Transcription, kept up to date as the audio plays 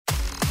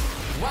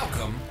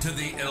Welcome to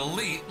the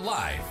Elite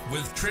Life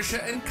with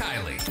Trisha and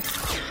Kylie.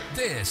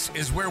 This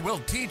is where we'll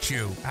teach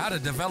you how to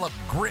develop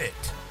grit,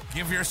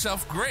 give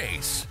yourself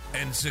grace,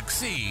 and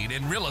succeed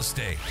in real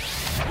estate.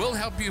 We'll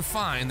help you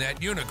find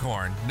that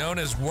unicorn known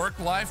as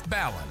work-life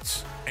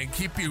balance and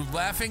keep you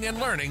laughing and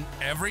learning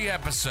every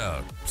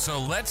episode.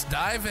 So let's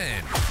dive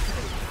in.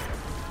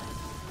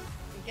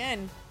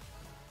 Again.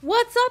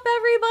 What's up,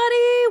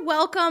 everybody?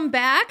 Welcome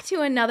back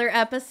to another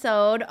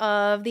episode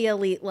of The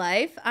Elite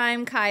Life.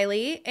 I'm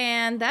Kylie,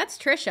 and that's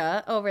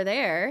Trisha over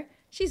there.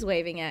 She's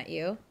waving at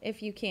you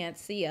if you can't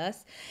see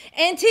us.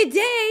 And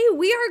today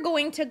we are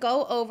going to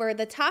go over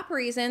the top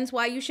reasons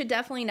why you should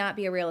definitely not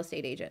be a real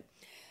estate agent.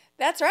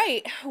 That's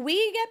right.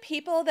 We get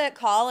people that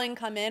call and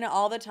come in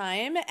all the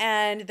time,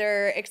 and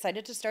they're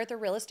excited to start their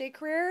real estate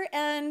career.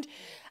 And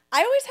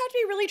I always have to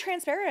be really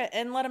transparent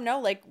and let them know,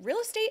 like, real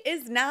estate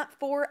is not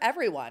for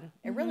everyone.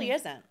 It really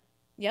isn't.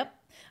 Yep,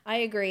 I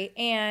agree.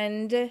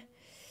 And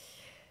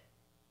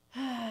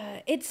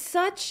it's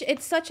such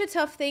a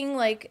tough thing,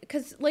 like,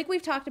 because like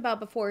we've talked about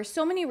before,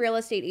 so many real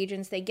estate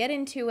agents, they get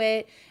into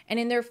it, and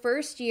in their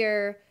first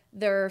year,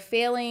 they're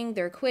failing,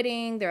 they're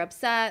quitting, they're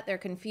upset, they're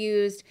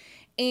confused,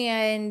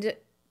 and,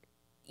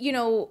 you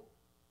know,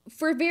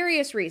 for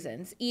various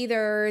reasons.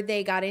 Either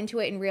they got into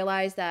it and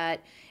realized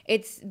that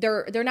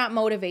they're not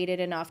motivated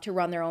enough to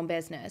run their own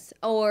business,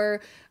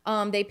 or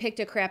they picked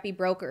a crappy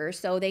broker,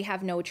 so they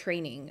have no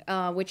training,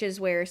 which is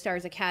where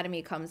Stars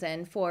Academy comes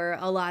in for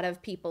a lot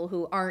of people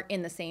who aren't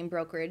in the same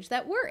brokerage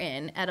that we're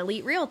in at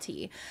Elite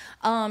Realty.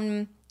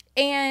 And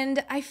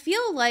I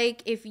feel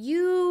like if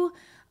you're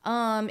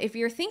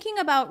thinking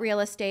about real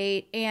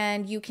estate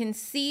and you can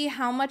see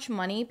how much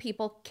money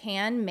people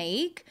can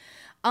make,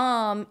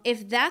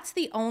 if that's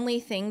the only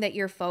thing that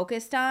you're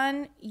focused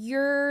on,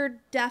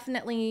 you're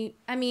definitely,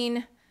 I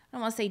don't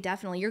want to say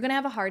definitely, you're going to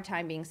have a hard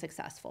time being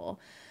successful.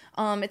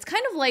 It's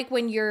kind of like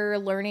when you're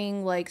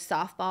learning like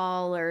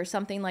softball or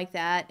something like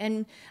that.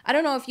 And I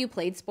don't know if you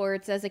played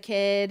sports as a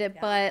kid,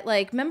 but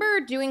like, remember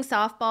doing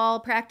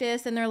softball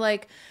practice and they're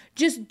like,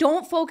 just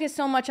don't focus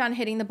so much on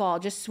hitting the ball,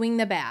 just swing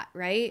the bat,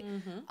 right?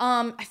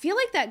 I feel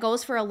like that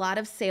goes for a lot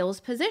of sales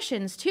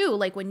positions too.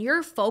 Like when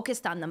you're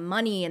focused on the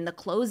money and the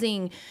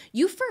closing,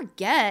 you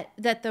forget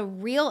that the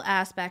real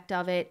aspect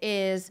of it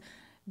is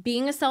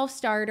being a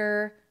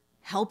self-starter,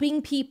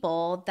 helping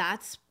people.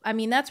 That's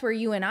where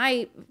you and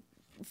I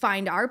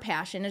find our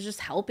passion, is just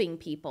helping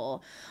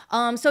people.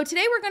 So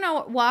today we're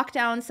going to walk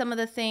down some of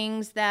the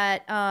things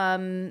that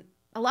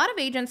a lot of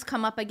agents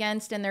come up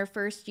against in their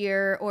first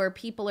year, or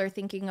people are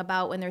thinking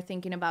about when they're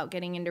thinking about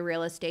getting into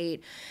real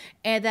estate,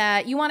 and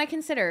that you want to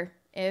consider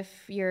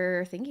if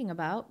you're thinking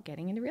about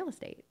getting into real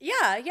estate.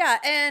 Yeah.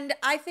 And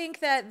I think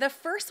that the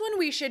first one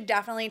we should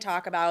definitely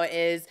talk about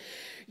is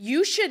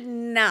you should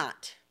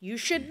not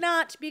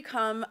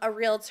become a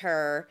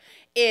realtor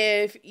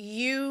if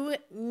you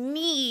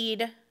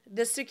need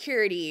the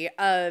security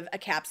of a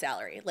cap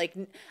salary. Like,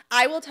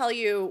 I will tell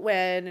you,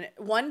 when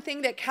one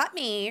thing that kept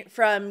me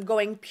from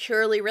going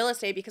purely real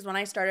estate, because when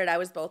I started, I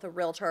was both a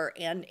realtor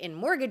and in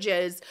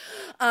mortgages.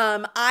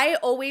 I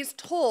always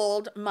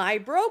told my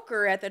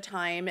broker at the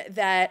time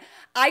that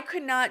I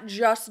could not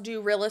just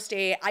do real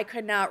estate. I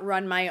could not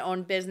run my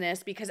own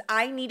business because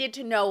I needed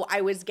to know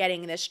I was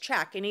getting this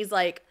check. And he's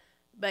like,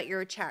 but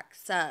your check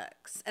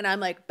sucks. And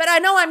I'm like, but I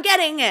know I'm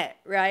getting it,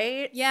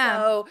 right?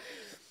 Yeah. So,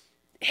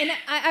 and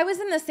I was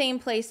in the same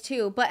place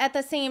too, but at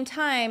the same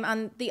time,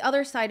 on the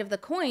other side of the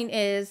coin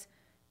is,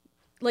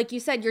 like you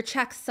said, your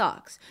check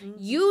sucks.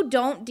 You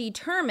don't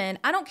determine,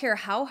 I don't care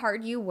how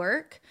hard you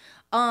work,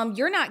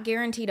 you're not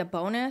guaranteed a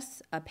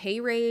bonus, a pay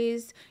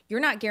raise, you're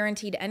not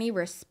guaranteed any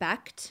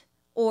respect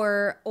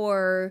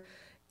or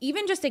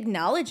even just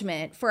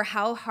acknowledgement for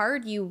how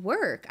hard you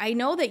work. I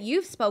know that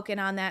you've spoken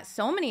on that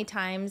so many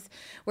times,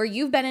 where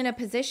you've been in a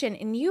position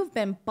and you've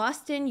been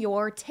busting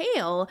your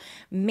tail,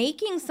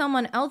 making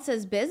someone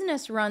else's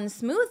business run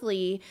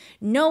smoothly,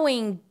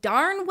 knowing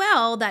darn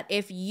well that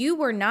if you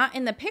were not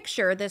in the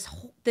picture, this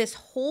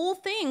whole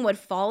thing would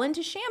fall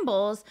into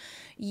shambles.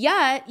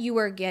 Yet you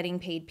were getting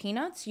paid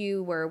peanuts.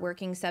 You were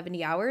working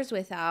 70 hours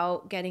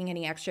without getting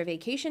any extra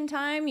vacation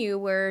time. You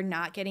were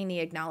not getting the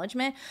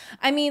acknowledgement.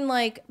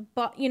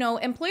 But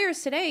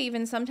employers today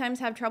even sometimes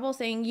have trouble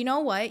saying, you know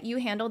what, you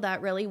handled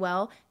that really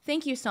well.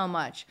 Thank you so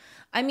much.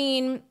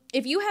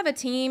 If you have a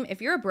team,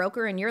 if you're a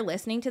broker and you're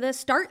listening to this,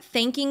 start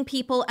thanking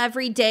people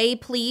every day,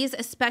 please,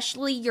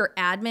 especially your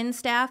admin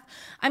staff.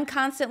 I'm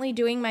constantly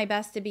doing my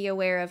best to be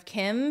aware of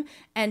Kim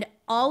and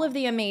all of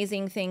the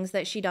amazing things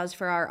that she does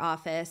for our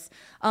office.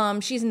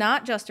 She's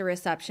not just a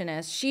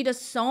receptionist. She does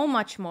so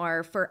much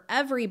more for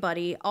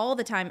everybody all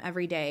the time,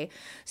 every day.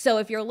 So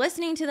if you're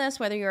listening to this,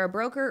 whether you're a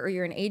broker or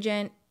you're an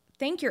agent,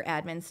 thank your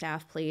admin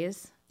staff,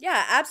 please.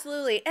 Yeah,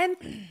 absolutely. And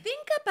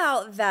think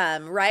about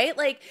them, right?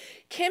 Like,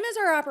 Kim is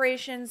our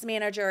operations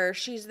manager.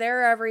 She's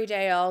there every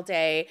day, all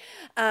day.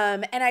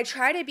 And I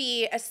try to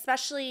be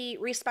especially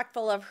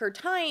respectful of her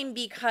time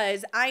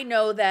because I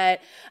know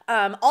that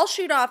I'll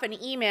shoot off an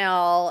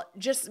email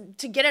just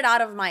to get it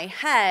out of my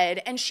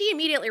head, and she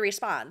immediately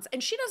responds.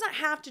 And she doesn't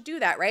have to do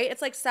that, right?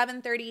 It's like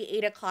 7:30,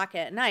 8 o'clock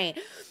at night.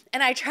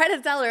 And I try to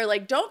tell her,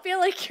 like, don't feel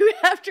like you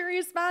have to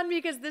respond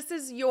because this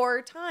is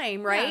your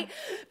time, right?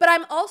 Yeah. But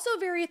I'm also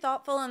very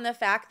thoughtful in the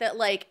fact that,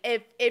 like,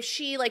 if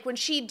she, like, when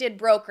she did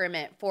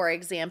Brokerment, for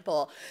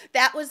example,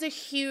 that was a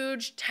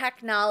huge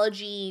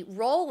technology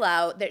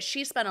rollout that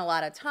she spent a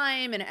lot of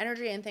time and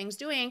energy and things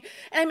doing.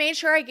 And I made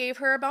sure I gave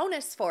her a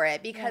bonus for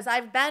it because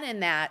I've been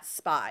in that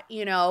spot,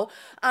 you know?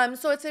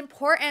 So it's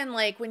important,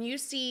 like, when you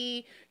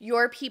see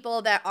your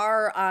people that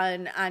are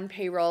on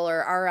payroll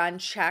or are on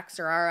checks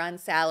or are on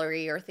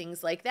salary or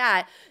things like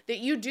that, that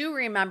you do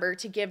remember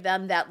to give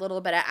them that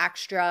little bit of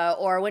extra,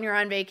 or when you're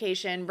on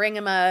vacation, bring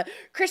them a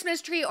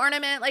Christmas tree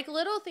ornament. Like,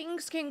 little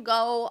things can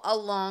go a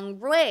long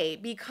way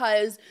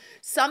because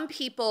some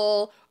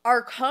people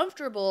are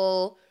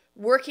comfortable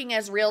working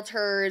as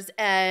realtors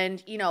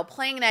and, you know,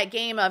 playing that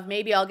game of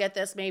maybe I'll get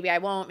this, maybe I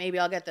won't, maybe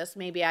I'll get this,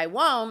 maybe I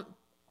won't.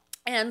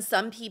 And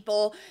some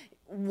people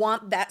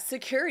want that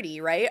security,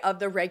 right, of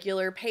the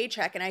regular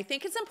paycheck. And I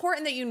think it's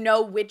important that you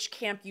know which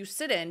camp you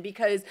sit in,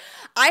 because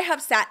I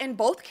have sat in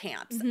both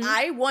camps. Mm-hmm.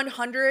 I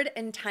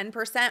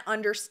 110%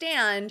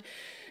 understand,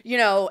 you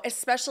know,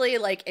 especially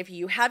like if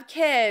you have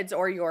kids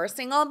or you're a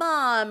single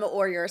mom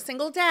or you're a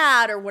single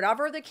dad or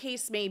whatever the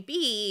case may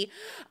be,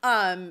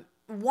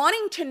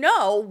 wanting to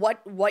know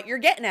what you're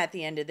getting at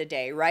the end of the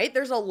day, right?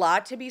 There's a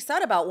lot to be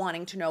said about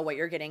wanting to know what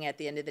you're getting at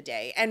the end of the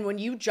day. And when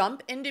you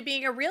jump into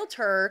being a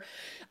realtor,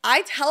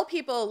 I tell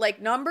people,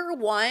 like, number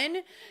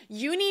one,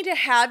 you need to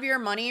have your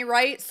money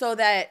right so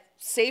that,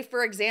 say,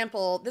 for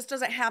example, this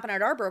doesn't happen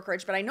at our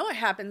brokerage, but I know it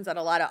happens at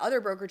a lot of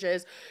other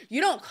brokerages. You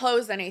don't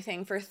close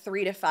anything for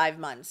 3 to 5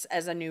 months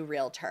as a new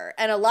realtor.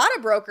 And a lot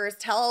of brokers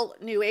tell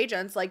new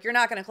agents, like, you're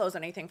not going to close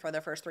anything for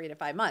the first 3 to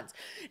 5 months.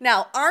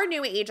 Now, our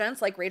new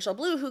agents, like Rachel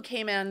Blue, who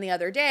came in the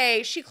other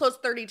day, she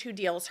closed 32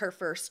 deals her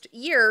first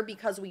year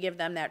because we give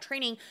them that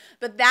training,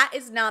 but that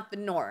is not the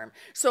norm.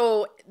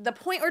 So the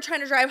point we're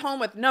trying to drive home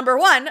with number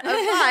one of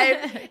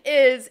 5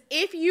 is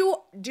if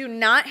you do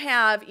not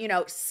have, you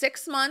know,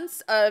 6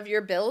 months of your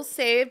bills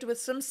saved with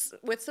some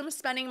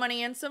spending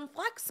money and some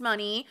flex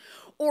money,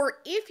 or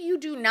if you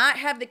do not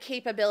have the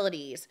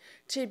capabilities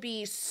to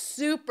be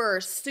super,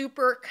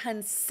 super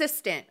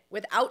consistent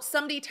without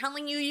somebody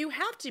telling you you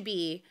have to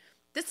be,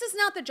 this is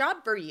not the job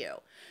for you.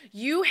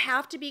 You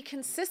have to be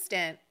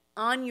consistent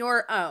on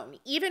your own.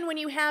 Even when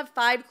you have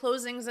 5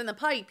 closings in the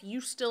pipe,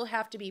 you still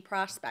have to be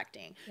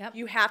prospecting. Yep.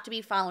 You have to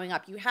be following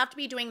up. You have to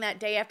be doing that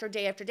day after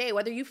day after day,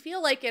 whether you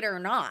feel like it or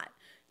not,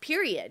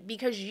 period,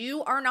 because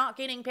you are not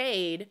getting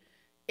paid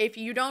if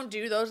you don't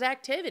do those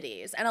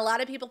activities. And a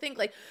lot of people think,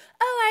 like,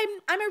 oh,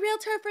 I'm a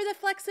realtor for the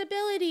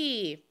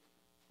flexibility.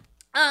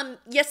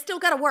 You still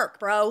gotta work,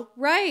 bro.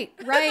 Right.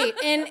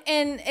 and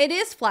it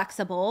is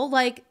flexible.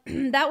 Like,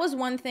 that was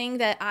one thing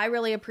that I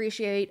really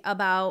appreciate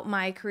about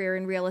my career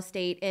in real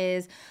estate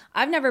is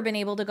I've never been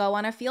able to go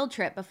on a field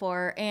trip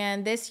before.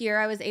 And this year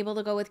I was able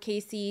to go with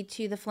Casey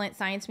to the Flint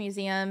Science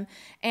Museum,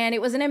 and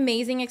it was an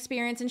amazing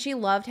experience, and she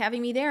loved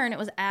having me there, and it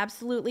was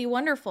absolutely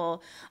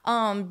wonderful.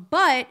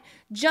 But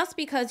just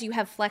because you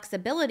have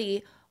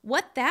flexibility,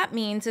 what that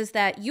means is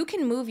that you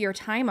can move your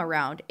time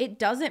around. It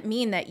doesn't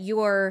mean that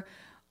you're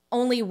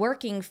only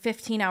working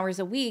 15 hours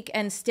a week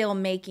and still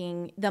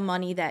making the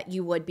money that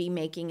you would be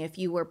making if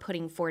you were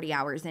putting 40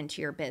 hours into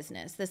your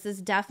business. This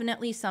is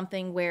definitely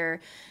something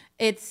where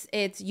it's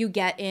you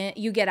get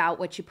out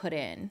what you put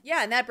in.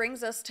 Yeah, and that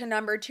brings us to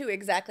number 2.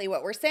 Exactly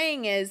what we're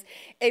saying is,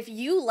 if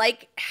you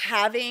like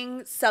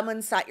having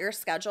someone set your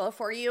schedule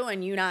for you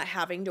and you not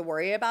having to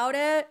worry about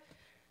it,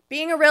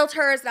 being a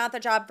realtor is not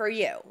the job for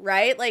you,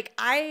 right? Like,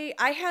 I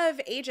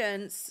have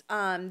agents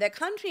that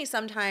come to me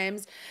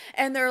sometimes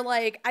and they're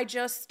like, I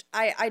don't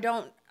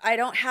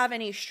have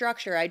any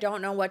structure. I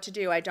don't know what to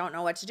do. I don't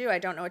know what to do.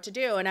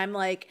 And I'm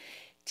like,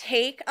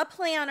 take a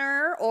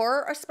planner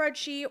or a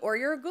spreadsheet or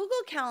your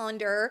Google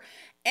Calendar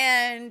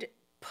and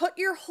put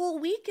your whole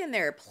week in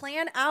there.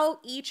 Plan out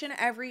each and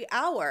every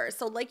hour.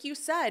 So like you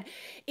said,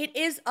 it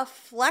is a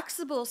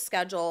flexible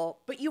schedule,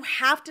 but you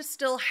have to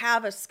still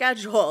have a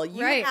schedule.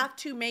 You have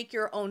to make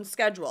your own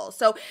schedule.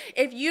 So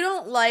if you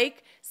don't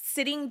like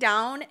sitting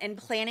down and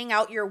planning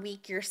out your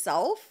week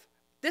yourself,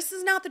 this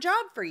is not the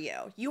job for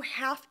you. You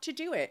have to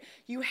do it.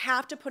 You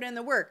have to put in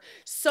the work.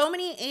 So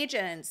many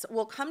agents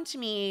will come to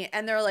me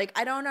and they're like,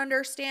 I don't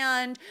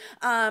understand.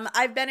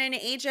 I've been an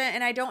agent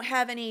and I don't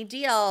have any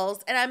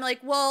deals. And I'm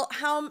like, well,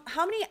 how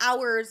many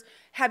hours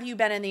have you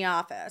been in the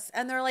office?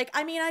 And they're like,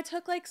 I mean, I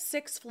took like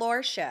 6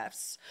 floor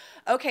shifts.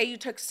 Okay, you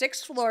took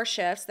 6 floor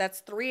shifts. That's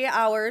 3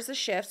 hours a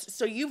shift.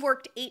 So you've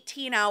worked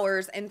 18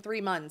 hours in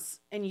 3 months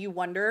and you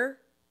wonder.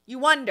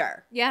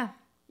 Yeah.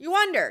 You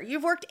wonder.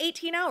 You've worked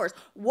 18 hours.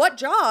 What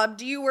job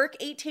do you work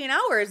 18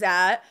 hours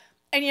at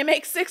and you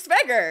make 6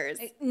 figures?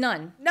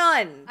 None.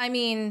 None. I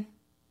mean,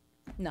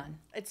 None.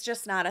 It's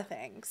just not a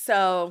thing.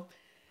 So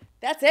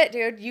that's it,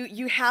 dude.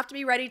 You have to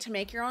be ready to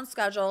make your own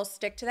schedule,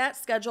 stick to that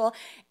schedule,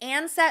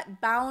 and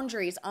set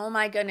boundaries. Oh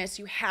my goodness,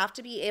 you have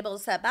to be able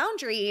to set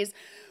boundaries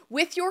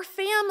with your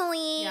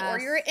family or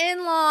your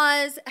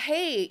in-laws.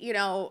 Hey,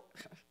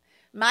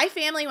 my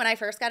family, when I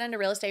first got into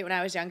real estate when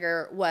I was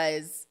younger,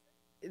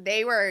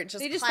 they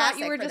just thought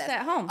you were just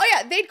at home. Oh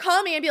yeah, they'd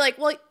call me and be like,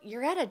 "Well,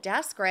 you're at a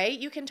desk, right?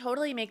 You can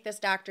totally make this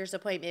doctor's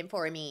appointment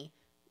for me."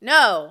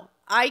 No,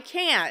 I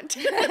can't.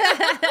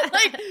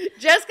 Like,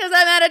 just because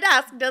I'm at a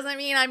desk doesn't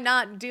mean I'm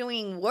not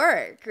doing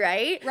work,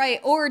 right? Right.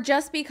 Or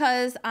just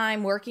because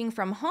I'm working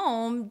from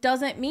home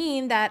doesn't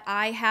mean that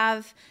I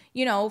have,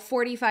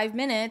 45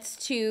 minutes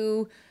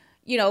to,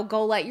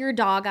 go let your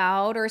dog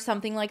out or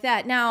something like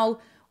that. Now,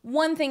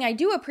 one thing I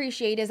do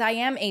appreciate is I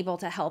am able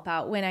to help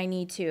out when I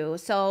need to.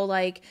 So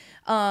like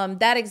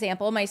that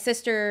example, my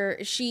sister,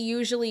 she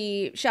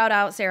usually, shout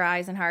out Sarah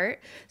Eisenhart.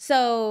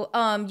 So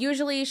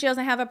usually she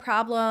doesn't have a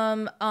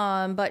problem,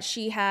 but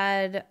she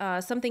had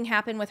something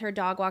happen with her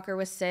dog walker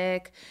was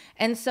sick.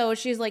 And so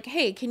she's like,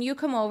 hey, can you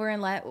come over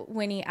and let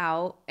Winnie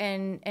out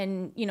and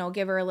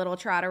give her a little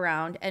trot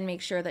around and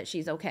make sure that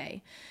she's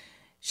okay.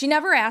 She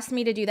never asked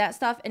me to do that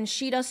stuff, and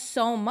she does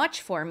so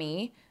much for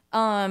me.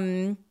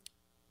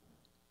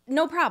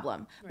 No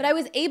problem. Right. But I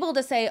was able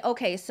to say,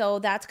 okay, so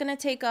that's going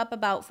to take up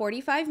about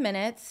 45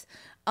 minutes.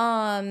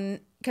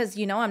 Because,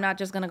 I'm not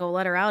just going to go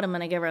let her out. I'm going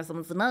to give her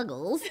some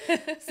snuggles.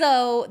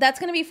 So that's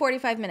going to be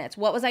 45 minutes.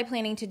 What was I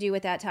planning to do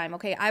at that time?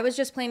 Okay, I was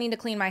just planning to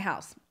clean my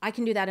house. I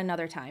can do that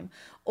another time.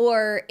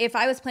 Or if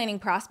I was planning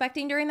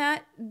prospecting during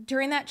that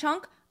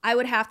chunk, I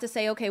would have to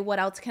say, okay, what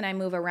else can I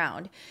move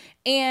around?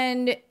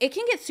 And it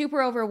can get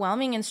super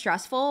overwhelming and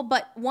stressful.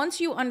 But once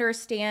you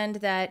understand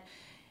that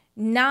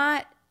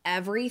not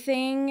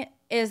everything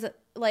is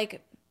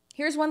like,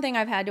 here's one thing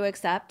I've had to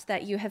accept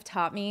that you have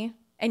taught me,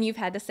 and you've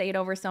had to say it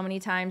over so many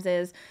times,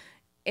 is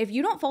if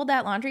you don't fold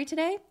that laundry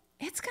today,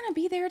 it's going to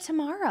be there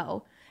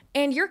tomorrow.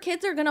 And your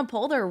kids are going to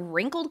pull their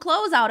wrinkled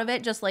clothes out of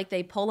it just like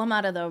they pull them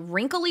out of the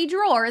wrinkly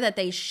drawer that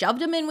they shoved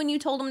them in when you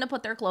told them to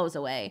put their clothes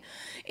away.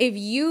 If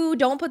you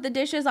don't put the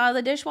dishes out of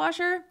the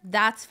dishwasher,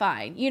 that's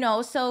fine.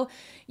 So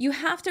you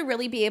have to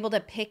really be able to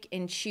pick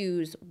and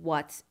choose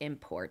what's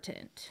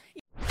important.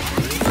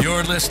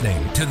 You're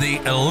listening to The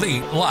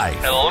Elite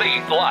Life.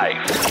 Elite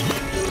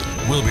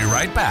Life. We'll be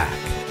right back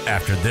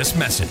after this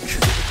message.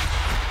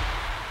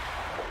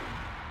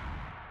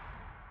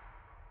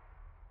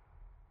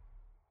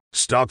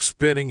 Stop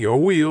spinning your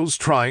wheels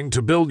trying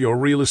to build your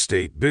real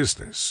estate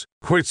business.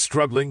 Quit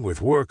struggling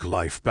with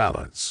work-life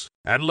balance.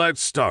 And let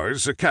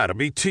Stars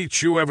Academy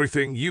teach you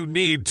everything you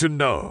need to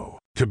know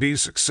to be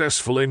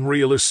successful in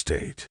real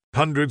estate.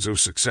 Hundreds of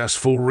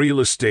successful real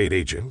estate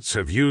agents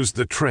have used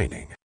the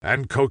training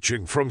and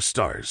coaching from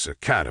Stars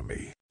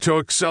Academy to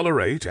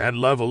accelerate and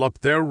level up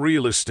their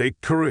real estate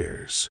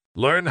careers.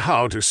 Learn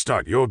how to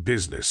start your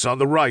business on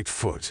the right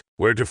foot,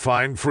 where to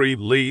find free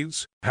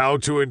leads, how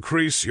to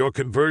increase your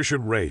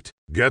conversion rate,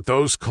 get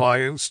those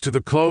clients to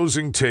the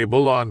closing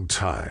table on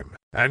time,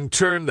 and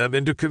turn them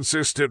into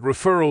consistent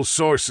referral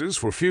sources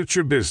for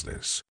future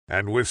business.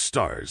 And with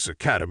Stars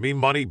Academy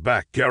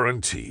money-back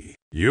guarantee,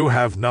 you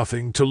have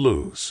nothing to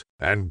lose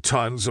and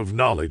tons of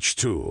knowledge,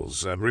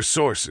 tools, and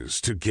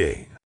resources to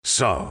gain.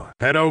 So,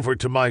 head over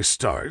to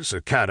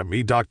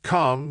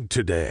mystarsacademy.com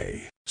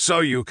today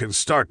so you can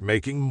start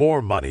making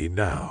more money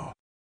now.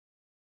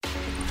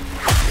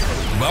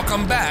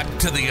 Welcome back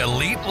to The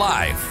Elite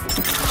Life.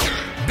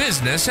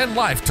 Business and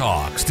life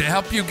talks to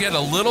help you get a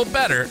little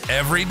better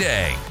every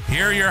day.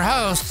 Here are your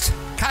hosts,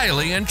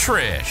 Kylie and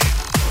Trish.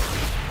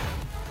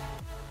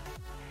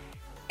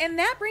 And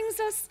that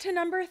brings us to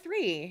number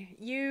 3.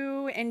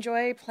 You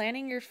enjoy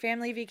planning your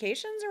family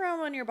vacations around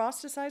when your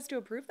boss decides to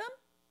approve them?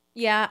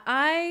 Yeah,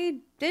 I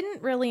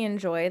didn't really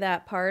enjoy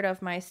that part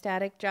of my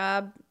static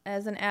job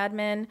as an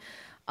admin.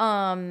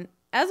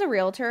 As a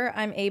realtor,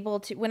 I'm able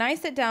to, when I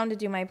sit down to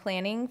do my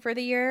planning for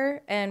the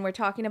year and we're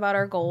talking about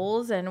our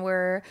goals and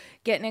we're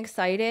getting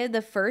excited,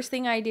 the first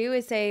thing I do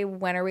is say,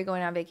 when are we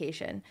going on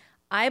vacation?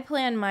 I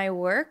plan my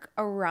work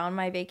around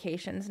my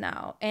vacations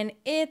now, and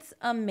it's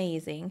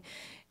amazing.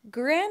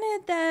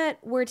 Granted that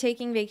we're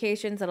taking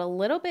vacations at a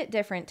little bit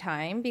different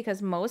time because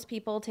most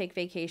people take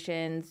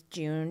vacations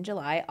June,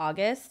 July,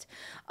 August.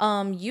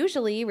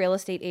 Usually real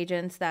estate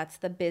agents, that's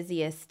the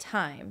busiest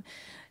time.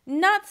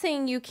 Not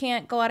saying you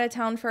can't go out of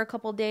town for a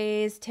couple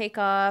days, take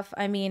off.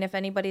 I mean, if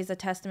anybody's a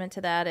testament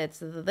to that, it's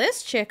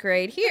this chick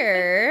right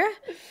here,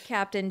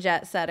 Captain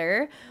Jet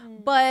Setter.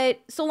 But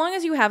so long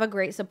as you have a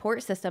great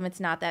support system, it's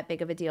not that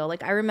big of a deal.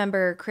 Like I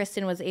remember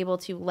Kristen was able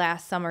to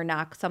last summer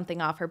knock something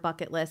off her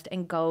bucket list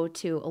and go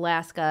to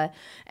Alaska.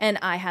 And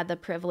I had the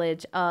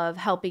privilege of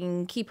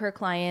helping keep her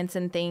clients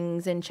and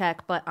things in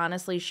check. But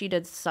honestly, she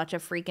did such a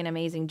freaking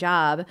amazing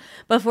job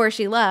before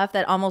she left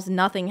that almost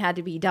nothing had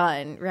to be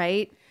done,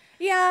 right?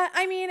 Yeah,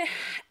 I mean,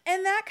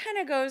 and that kind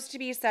of goes to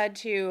be said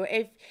too.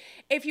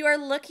 If you are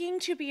looking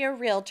to be a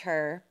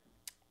realtor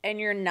and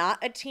you're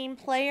not a team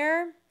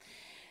player,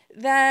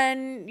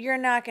 then you're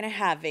not going to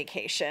have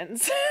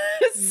vacations.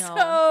 No.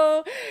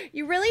 So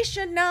you really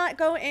should not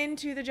go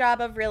into the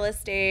job of real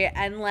estate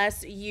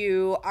unless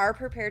you are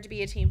prepared to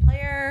be a team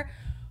player,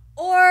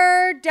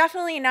 or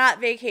definitely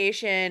not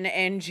vacation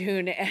in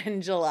June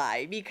and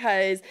July,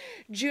 because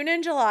June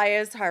and July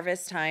is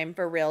harvest time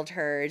for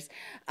realtors.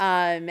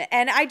 And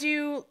I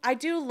do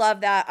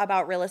love that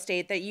about real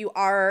estate, that you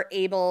are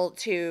able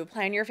to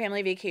plan your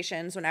family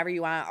vacations whenever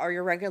you want, or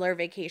your regular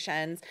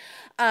vacations.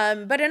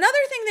 But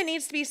another thing that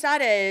needs to be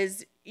said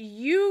is,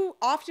 you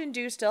often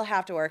do still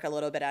have to work a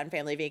little bit on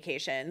family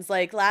vacations.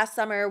 Like last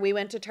summer, we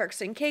went to Turks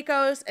and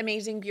Caicos,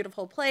 amazing,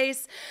 beautiful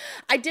place.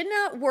 I did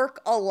not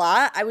work a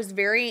lot. I was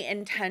very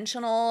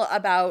intentional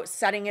about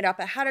setting it up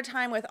ahead of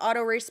time with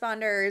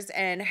autoresponders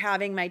and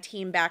having my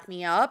team back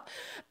me up.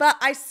 But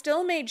I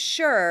still made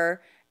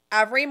sure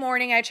every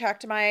morning I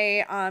checked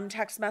my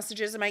text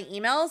messages and my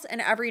emails,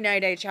 and every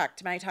night I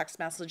checked my text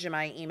message and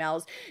my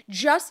emails,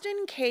 just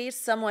in case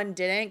someone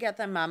didn't get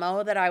the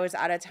memo that I was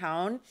out of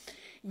town.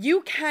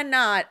 You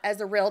cannot, as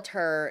a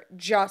realtor,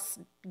 just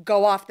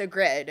go off the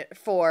grid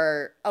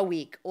for a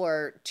week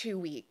or 2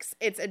 weeks.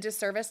 It's a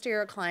disservice to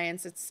your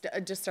clients. It's a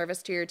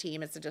disservice to your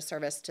team. It's a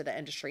disservice to the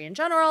industry in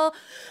general.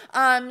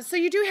 So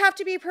you do have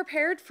to be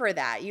prepared for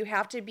that. You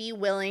have to be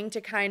willing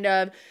to kind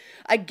of,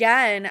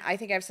 again, I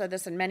think I've said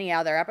this in many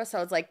other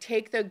episodes, like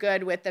take the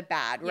good with the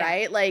bad,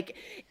 right? Like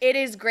it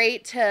is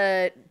great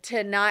to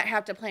not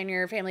have to plan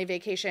your family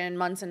vacation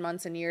months and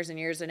months and years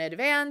in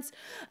advance.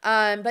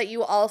 But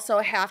you also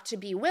have to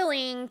be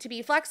willing to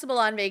be flexible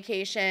on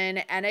vacation.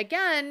 And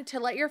again, to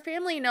let your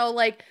family know,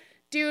 like,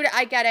 dude,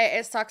 I get it.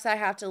 It sucks I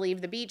have to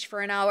leave the beach for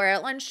an hour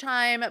at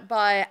lunchtime,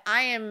 but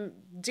I am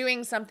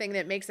doing something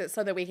that makes it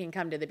so that we can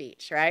come to the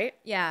beach, right?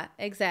 Yeah,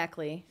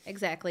 exactly.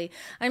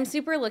 I'm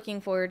super looking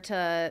forward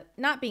to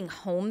not being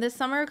home this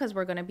summer because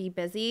we're going to be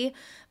busy,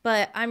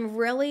 but I'm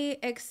really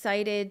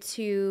excited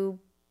to,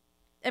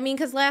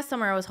 because last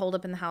summer I was holed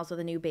up in the house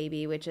with a new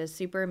baby, which is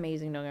super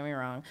amazing, don't get me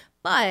wrong.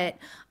 But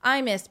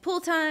I missed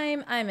pool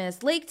time, I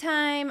missed lake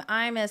time,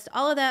 I missed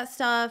all of that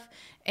stuff.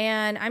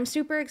 And I'm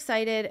super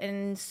excited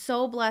and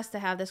so blessed to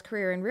have this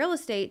career in real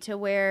estate to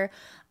where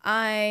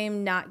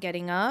I'm not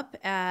getting up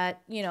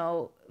at,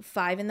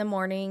 5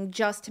 a.m.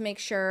 just to make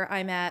sure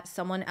I'm at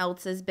someone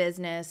else's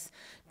business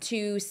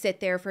to sit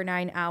there for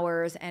 9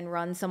 hours and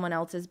run someone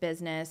else's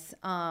business.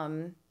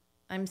 I'm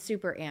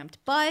super amped.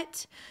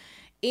 But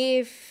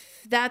if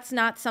that's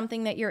not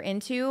something that you're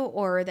into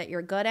or that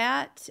you're good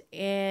at,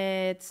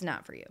 it's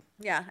not for you.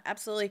 Yeah,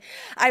 absolutely.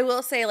 I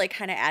will say, like,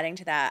 kind of adding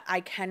to that,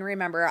 I can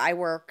remember I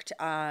worked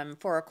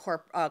for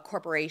a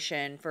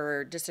corporation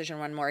for Decision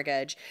One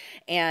Mortgage,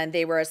 and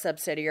they were a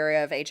subsidiary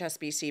of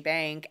HSBC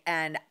Bank.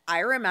 And I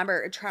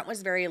remember Trent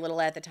was very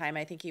little at the time.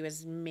 I think he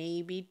was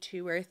maybe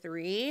 2 or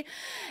 3.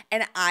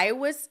 And I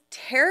was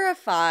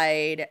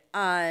terrified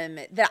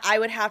that I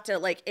would have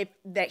to,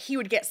 that he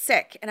would get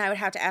sick and I would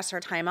have to ask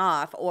for time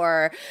off.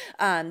 Or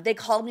they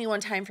called me one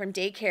time from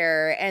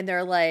daycare and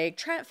they're like,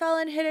 Trent fell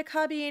and hit a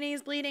cubby and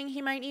he's bleeding.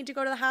 He might need to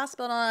go to the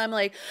hospital. And I'm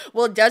like,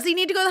 well, does he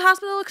need to go to the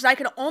hospital? Because I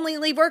can only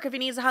leave work if he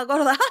needs to go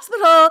to the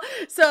hospital.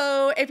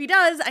 So if he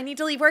does, I need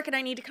to leave work and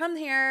I need to come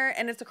here,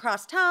 and it's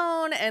across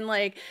town. And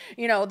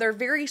they're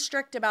very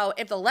strict about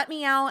if they'll let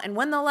me out and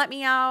when they'll let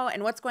me out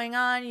and what's going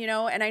on,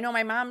 and I know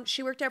my mom,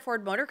 she worked at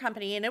Ford Motor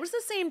Company, and it was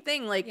the same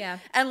thing.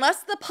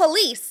 Unless the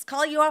police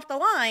call you off the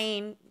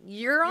line,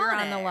 you're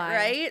on the line.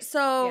 Right?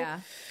 So yeah.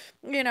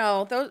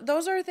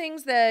 Those are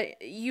things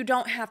that you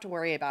don't have to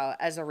worry about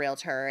as a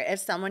realtor. If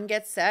someone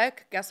gets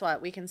sick, guess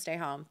what? We can stay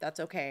home. That's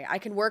okay. I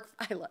can work.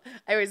 I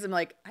always am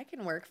like, I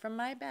can work from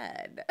my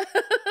bed.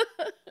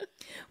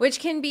 Which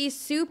can be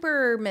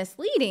super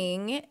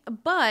misleading,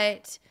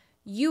 but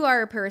you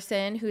are a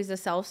person who's a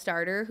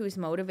self-starter, who's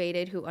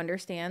motivated, who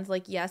understands,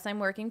 yes, I'm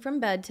working from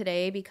bed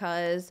today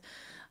because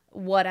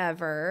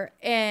whatever,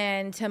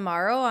 and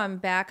tomorrow I'm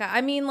back.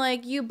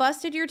 You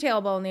busted your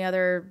tailbone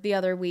the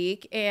other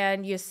week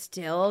and you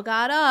still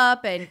got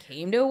up and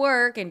came to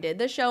work and did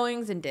the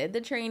showings and did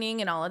the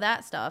training and all of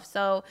that stuff.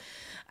 So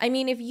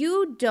if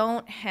you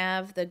don't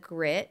have the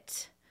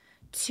grit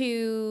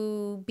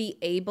to be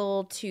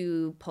able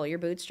to pull your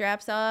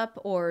bootstraps up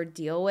or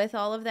deal with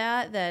all of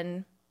that,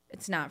 then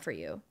it's not for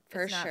you.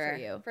 For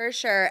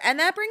sure. And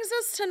that brings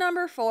us to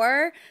number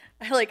 4.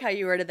 I like how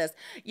you worded this.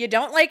 You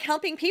don't like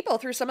helping people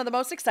through some of the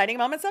most exciting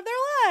moments of their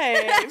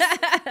lives.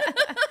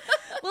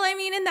 Well,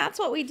 and that's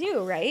what we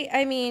do, right?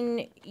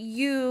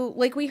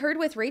 We heard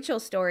with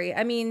Rachel's story.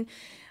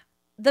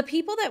 The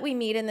people that we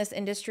meet in this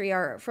industry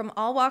are from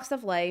all walks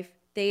of life.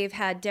 They've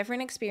had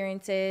different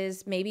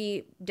experiences,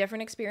 maybe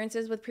different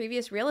experiences with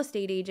previous real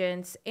estate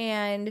agents.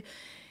 And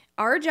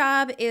Our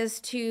job is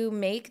to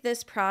make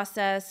this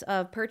process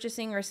of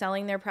purchasing or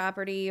selling their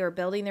property or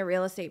building their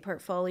real estate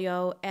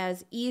portfolio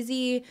as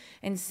easy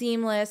and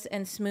seamless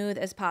and smooth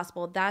as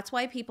possible. That's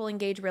why people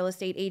engage real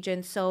estate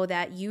agents, so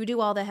that you do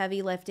all the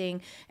heavy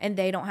lifting and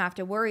they don't have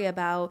to worry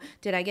about,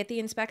 did I get the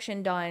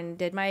inspection done?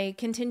 Did my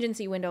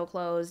contingency window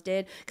close?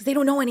 Because they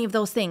don't know any of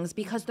those things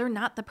because they're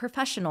not the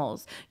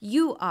professionals.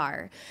 You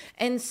are.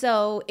 And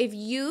so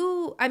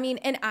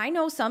and I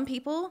know some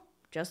people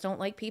just don't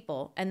like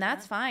people, and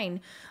that's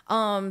fine.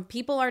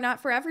 People are not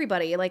for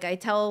everybody. Like I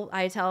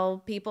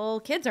tell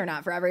people, kids are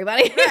not for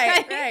everybody.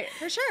 Right,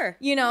 for sure.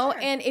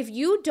 And if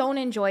you don't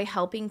enjoy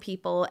helping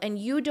people and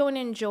you don't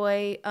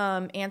enjoy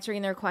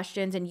answering their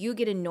questions, and you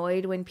get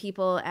annoyed when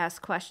people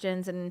ask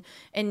questions and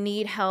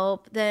need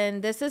help,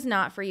 then this is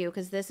not for you,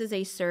 because this is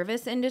a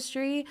service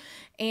industry.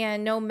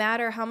 And no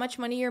matter how much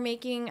money you're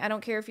making, I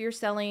don't care if you're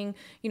selling,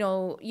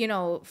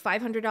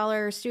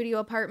 $500 studio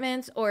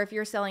apartments or if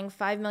you're selling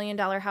 $5 million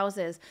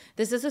houses.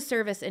 This is a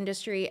service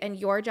industry, and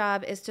your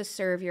job is to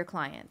serve your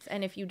clients.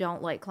 And if you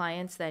don't like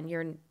clients, then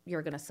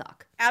you're going to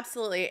suck.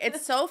 Absolutely.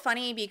 It's so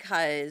funny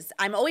because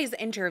I'm always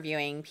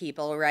interviewing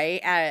people, right,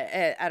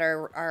 at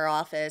our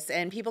office,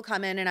 and people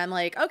come in and I'm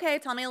like, okay,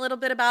 tell me a little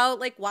bit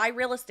about like why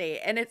real estate.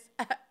 And it's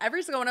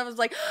every single one of them was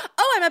like,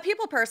 oh, I'm a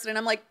people person. And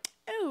I'm like,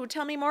 oh,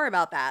 tell me more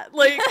about that.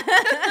 Like,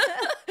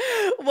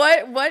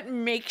 what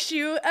makes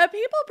you a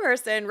people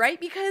person,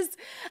 right? Because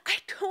I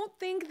don't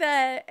think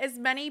that as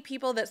many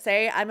people that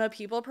say I'm a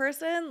people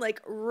person,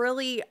 like,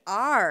 really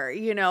are,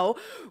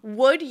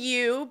 Would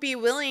you be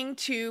willing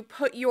to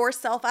put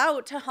yourself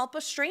out to help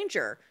a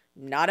stranger?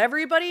 Not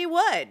everybody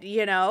would,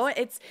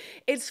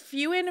 It's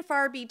few and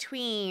far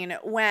between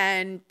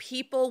when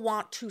people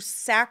want to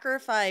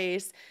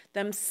sacrifice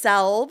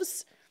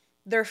themselves,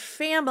 their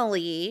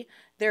family,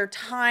 their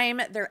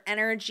time, their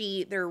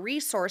energy, their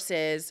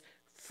resources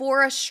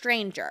for a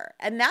stranger.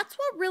 And that's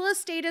what real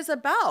estate is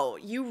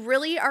about. You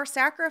really are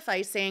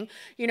sacrificing,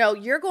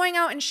 you're going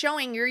out and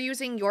showing you're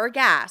using your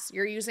gas,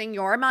 you're using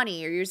your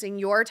money, you're using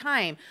your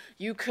time.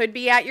 You could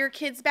be at your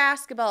kids'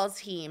 basketball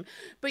team,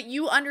 but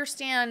you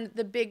understand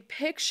the big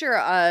picture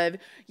of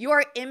you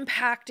are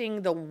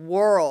impacting the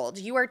world.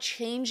 You are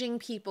changing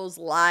people's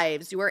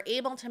lives. You are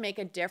able to make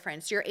a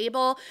difference. You're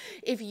able,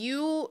 if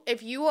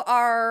you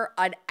are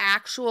an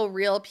actual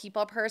real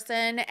people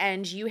person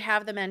and you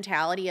have the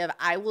mentality of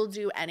I will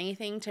do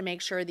anything to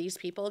make sure these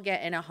people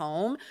get in a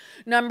home,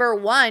 number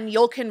one,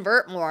 you'll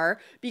convert more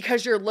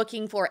because you're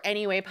looking for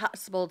any way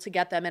possible to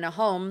get them in a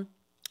home.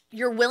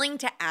 You're willing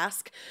to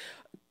ask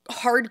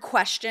hard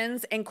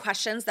questions and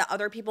questions that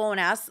other people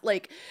won't ask.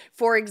 Like,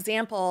 for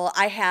example,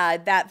 I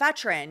had that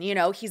veteran,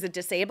 he's a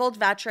disabled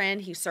veteran.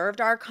 He served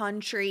our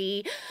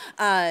country.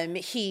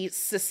 He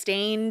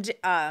sustained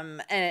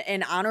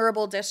an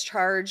honorable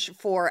discharge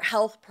for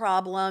health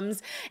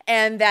problems.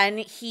 And then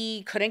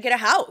he couldn't get a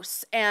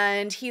house.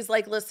 And he's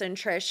like, listen,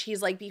 Trish,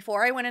 he's like,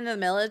 before I went into the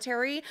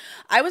military,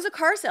 I was a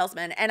car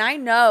salesman. And I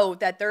know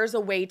that there's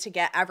a way to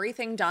get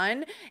everything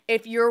done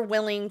if you're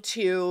willing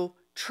to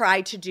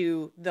try to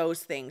do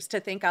those things, to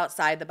think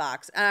outside the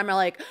box. And I'm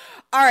like,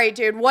 all right,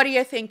 dude, what are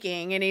you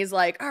thinking? And he's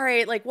like, all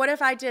right, like, what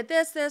if I did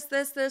this,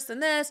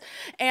 and this?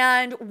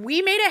 And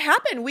we made it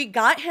happen. We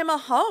got him a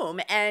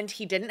home, and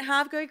he didn't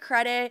have good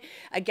credit.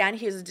 Again,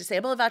 he was a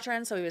disabled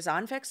veteran, so he was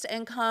on fixed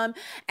income,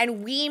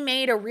 and we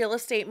made a real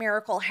estate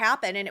miracle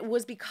happen. And it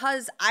was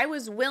because I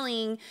was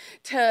willing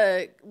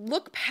to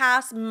look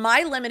past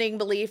my limiting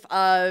belief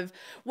of,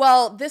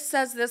 well, this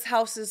says this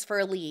house is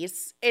for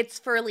lease. It's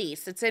for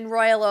lease. It's in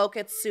Royal Oak.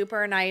 It's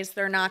super nice.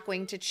 They're not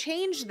going to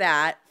change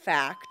that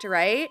fact,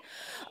 right?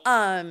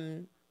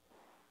 That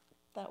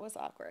was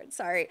awkward.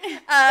 Sorry.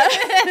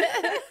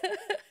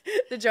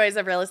 The joys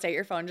of real estate.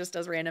 Your phone just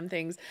does random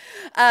things.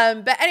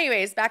 But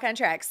anyways, back on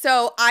track.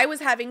 So I was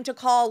having to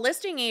call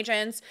listing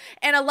agents,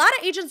 and a lot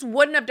of agents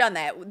wouldn't have done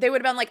that. They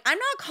would have been like, I'm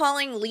not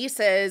calling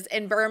leases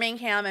in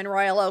Birmingham and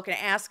Royal Oak and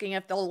asking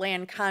if they'll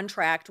land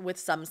contract with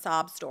some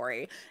sob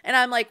story. And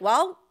I'm like,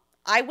 well,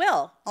 I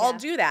will. I'll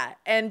do that.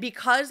 And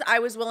because I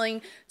was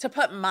willing to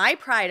put my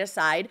pride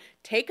aside,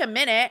 take a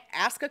minute,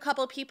 ask a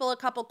couple people a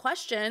couple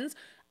questions,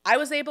 I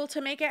was able to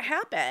make it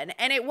happen.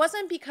 And it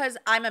wasn't because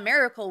I'm a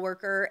miracle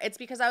worker. It's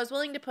because I was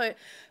willing to put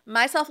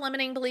my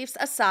self-limiting beliefs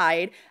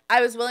aside.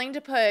 I was willing to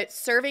put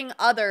serving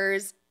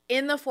others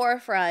in the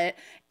forefront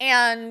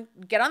and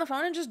get on the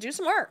phone and just do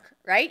some work,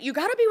 right? You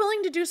got to be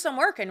willing to do some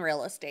work in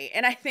real estate.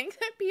 And I think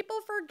that people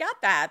forget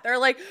that. They're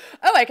like,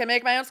 oh, I can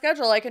make my own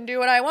schedule. I can do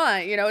what I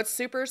want. It's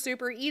super,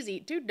 super easy.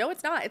 Dude, no,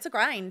 it's not. It's a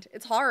grind.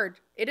 It's hard.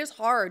 It is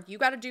hard. You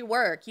got to do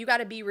work. You got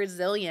to be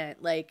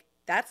resilient. Like,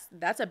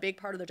 that's a big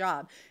part of the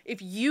job.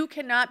 If you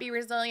cannot be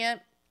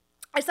resilient,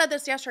 I said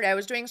this yesterday. I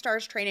was doing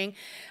STARS training.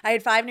 I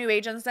had 5 new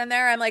agents in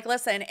there. I'm like,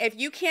 listen, if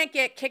you can't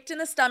get kicked in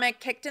the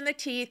stomach, kicked in the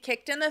teeth,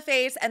 kicked in the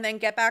face, and then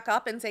get back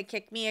up and say,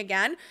 kick me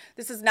again,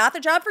 this is not the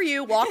job for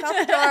you. Walk out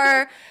the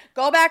door,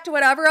 go back to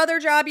whatever other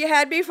job you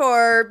had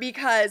before,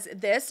 because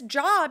this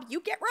job,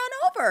 you get run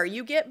over,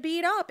 you get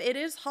beat up. It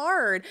is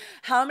hard.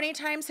 How many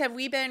times have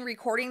we been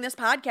recording this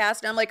podcast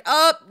and I'm like,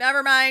 oh,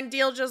 never mind,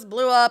 deal just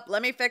blew up.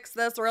 Let me fix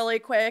this really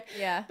quick.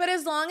 Yeah. But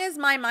as long as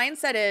my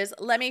mindset is,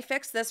 let me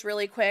fix this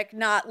really quick,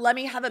 not let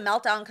me have a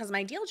meltdown because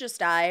my deal just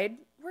died,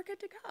 we're good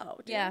to go.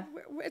 Dude. Yeah.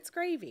 It's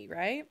gravy,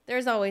 right?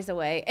 There's always a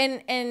way.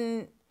 And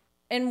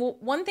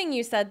one thing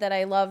you said that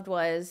I loved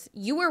was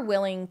you were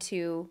willing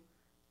to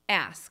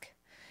ask.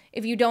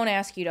 If you don't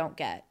ask, you don't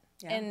get.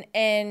 Yeah.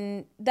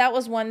 And that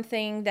was one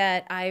thing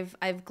that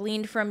I've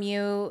gleaned from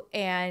you,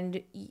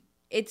 and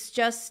it's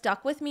just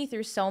stuck with me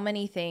through so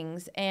many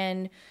things.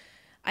 And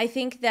I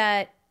think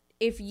that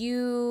if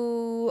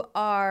you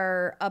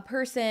are a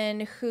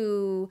person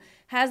who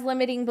has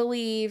limiting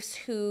beliefs,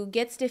 who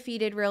gets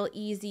defeated real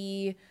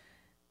easy,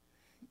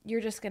 you're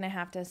just going to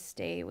have to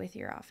stay with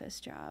your office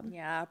job.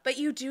 Yeah. But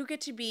you do get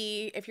to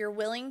be, if you're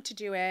willing to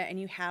do it and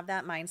you have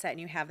that mindset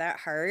and you have that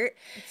heart.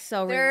 It's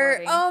so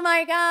rewarding. Oh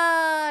my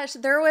gosh.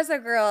 There was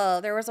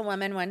a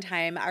woman one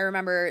time. I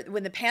remember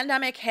when the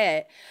pandemic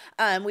hit,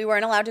 we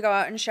weren't allowed to go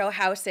out and show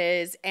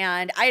houses.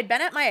 And I had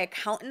been at my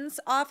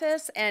accountant's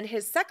office and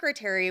his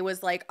secretary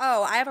was like,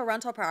 oh, I have a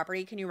rental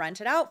property. Can you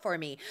rent it out for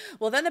me?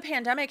 Well, then the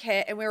pandemic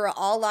hit and we were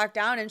all locked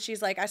down and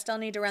she's like, I still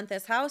need to rent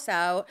this house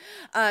out.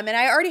 And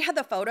I already had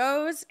the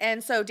photos.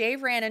 And so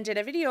Dave ran and did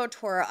a video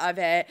tour of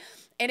it.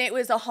 And it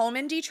was a home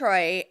in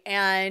Detroit.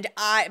 And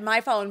my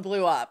phone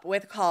blew up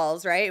with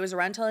calls, right? It was a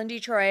rental in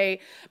Detroit.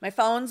 My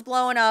phone's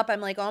blowing up.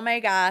 I'm like, oh my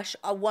gosh.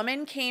 A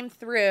woman came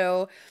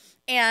through.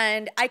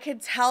 And I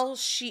could tell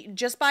she,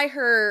 just by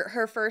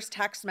her first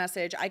text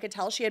message, I could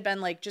tell she had been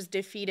like just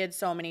defeated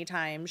so many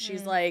times.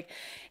 She's like,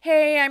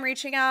 hey, I'm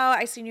reaching out.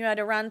 I seen you had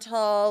a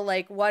rental.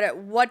 Like,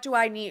 what do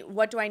I need?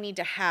 What do I need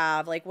to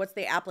have? Like, what's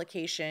the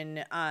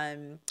application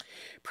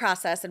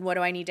process and what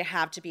do I need to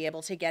have to be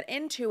able to get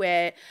into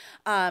it?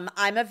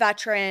 I'm a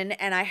veteran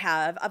and I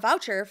have a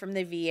voucher from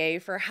the VA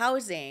for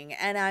housing.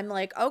 And I'm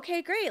like,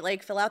 okay, great.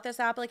 Like, fill out this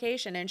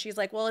application. And she's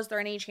like, well, is there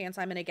any chance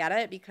I'm going to get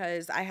it?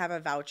 Because I have a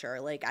voucher.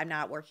 Like, I'm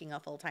not working a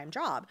full-time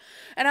job.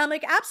 And I'm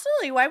like,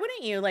 absolutely. Why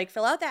wouldn't you? Like,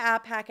 fill out the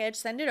app package,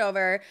 send it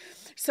over.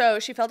 So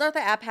she filled out the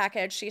app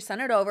package. She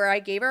sent it over. I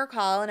gave her a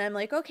call and I'm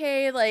like,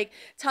 okay, like,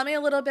 tell me a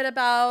little bit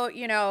about,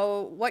 you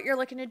know, what you're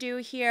looking to do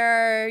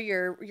here,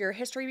 your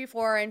history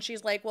before. And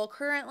she's like, well,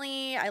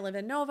 currently I live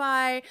in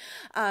Novi.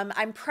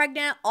 I'm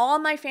pregnant. All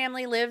my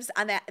family lives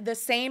on the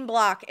same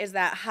block as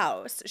that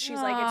house.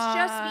 She's like, it's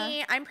just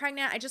me. I'm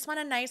pregnant. I just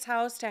want a nice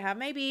house to have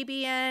my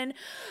baby in.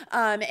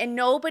 And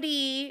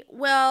nobody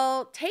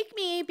will take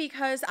me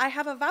because I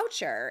have a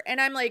voucher. And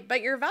I'm like,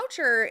 but your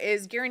voucher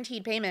is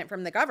guaranteed payment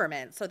from the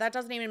government. So that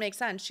doesn't even make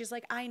sense. She's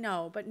like, I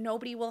know, but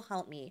nobody will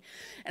help me.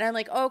 And I'm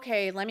like,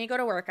 okay, let me go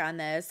to work on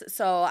this.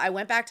 So I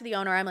went back to the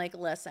owner. I'm like,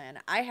 listen,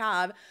 I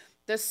have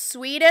the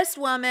sweetest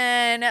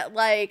woman,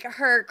 like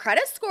her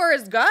credit score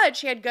is good.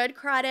 She had good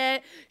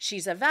credit.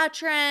 She's a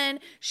veteran.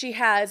 She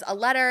has a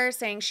letter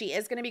saying she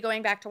is going to be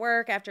going back to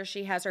work after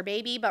she has her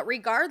baby. But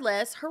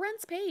regardless, her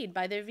rent's paid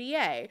by the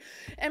VA.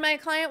 And my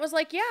client was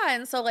like, yeah.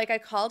 And so like I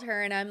called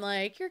her and I'm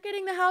like, you're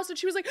getting the house. And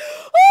she was like,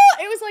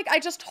 oh, it was like, I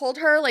just told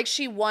her like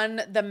she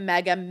won the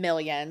Mega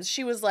Millions.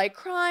 She was like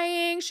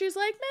crying. She's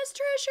like, Miss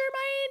Trish, you're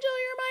my angel.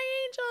 You're my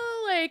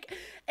angel. Like,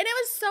 and it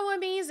was so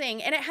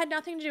amazing. And it had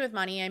nothing to do with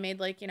money. I made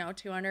like, you know,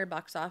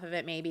 $200 off of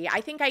it maybe.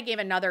 I think I gave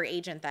another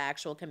agent the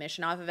actual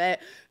commission off of it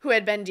who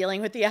had been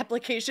dealing with the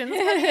applications. So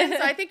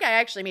I think I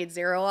actually made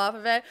 $0 off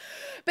of it.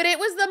 But it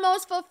was the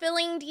most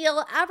fulfilling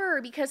deal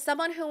ever because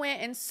someone who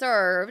went and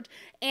served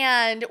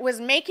and was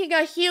making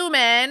a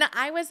human,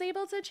 I was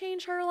able to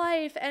change her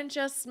life and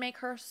just make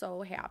her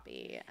so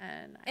happy.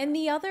 And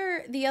the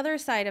other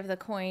side of the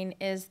coin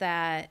is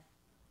that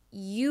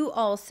you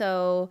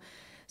also,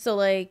 so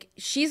like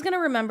she's going to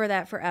remember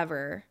that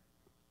forever.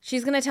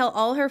 She's going to tell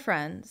all her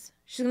friends.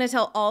 She's going to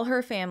tell all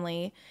her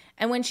family.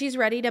 And when she's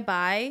ready to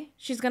buy,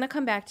 she's going to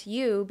come back to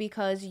you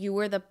because you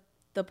were the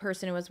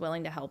person who was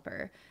willing to help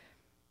her.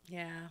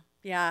 Yeah.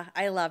 Yeah,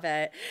 I love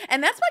it.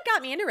 And that's what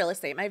got me into real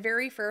estate. My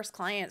very first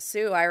client,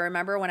 Sue, I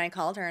remember when I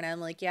called her and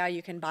I'm like, yeah,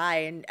 you can buy.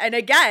 And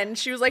again,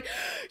 she was like, you're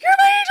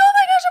my angel. Oh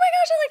my gosh.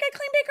 I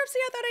claimed bankruptcy.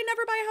 I thought I'd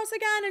never buy a house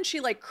again. And she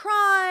like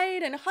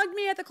cried and hugged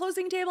me at the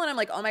closing table. And I'm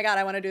like, oh my God,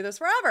 I want to do this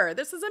forever.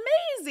 This is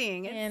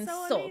amazing. It's and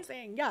so sold.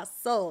 Amazing. Yes,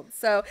 sold.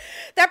 So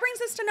that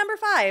brings us to number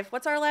 5.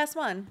 What's our last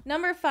one?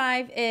 Number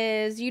 5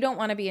 is you don't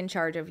want to be in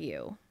charge of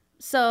you.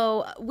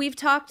 So we've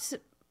talked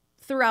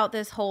throughout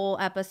this whole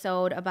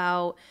episode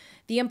about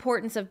the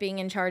importance of being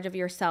in charge of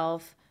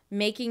yourself,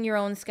 making your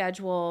own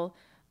schedule.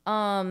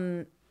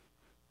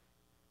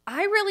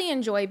 I really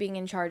enjoy being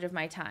in charge of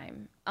my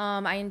time.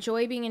 I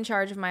enjoy being in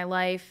charge of my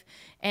life.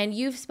 And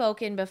you've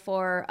spoken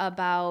before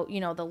about,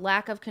 you know, the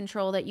lack of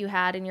control that you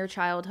had in your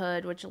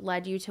childhood, which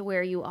led you to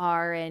where you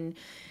are. And,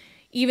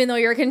 even though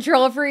you're a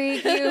control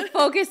freak, you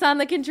focus on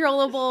the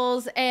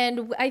controllables.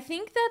 And I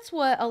think that's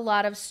what a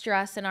lot of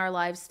stress in our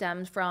lives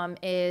stems from,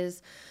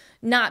 is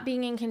not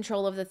being in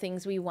control of the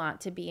things we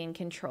want to be in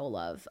control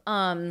of.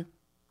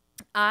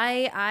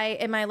 I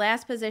in my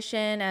last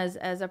position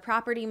as a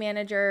property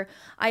manager,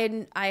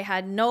 I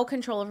had no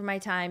control over my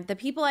time. The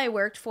people I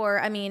worked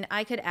for, I mean,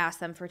 I could ask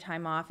them for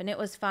time off and it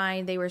was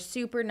fine. They were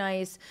super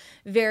nice,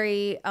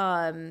 very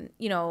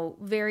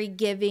very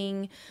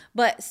giving,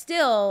 but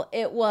still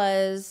it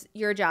was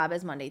your job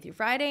is Monday through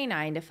Friday,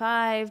 9 to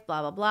 5,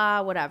 blah blah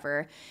blah,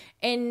 whatever.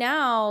 And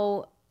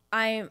now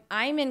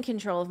I'm in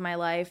control of my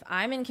life.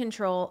 I'm in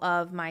control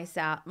of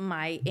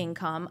my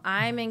income.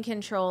 I'm in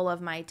control of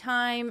my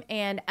time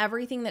and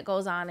everything that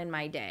goes on in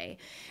my day.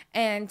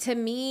 And to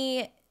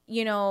me,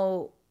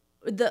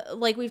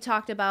 like we've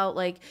talked about,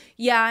 like,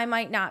 yeah, I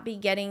might not be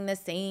getting the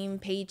same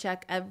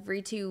paycheck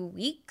every 2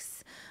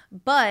 weeks,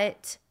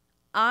 but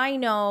I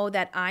know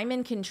that I'm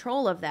in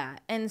control of that.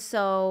 And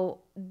so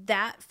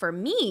that for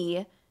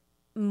me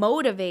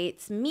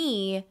motivates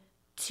me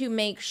to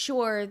make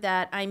sure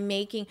that I'm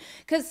making,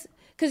 because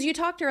you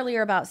talked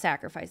earlier about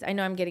sacrifice. I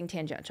know I'm getting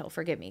tangential,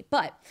 forgive me,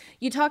 but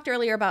you talked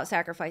earlier about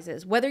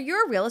sacrifices. Whether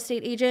you're a real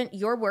estate agent,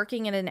 you're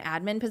working in an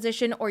admin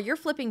position, or you're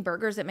flipping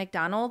burgers at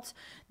McDonald's,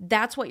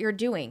 that's what you're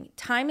doing.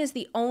 Time is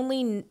the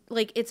only,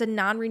 it's a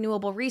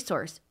non-renewable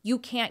resource. You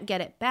can't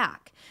get it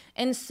back.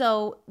 And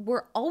so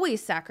we're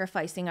always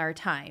sacrificing our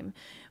time.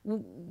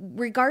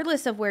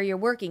 Regardless of where you're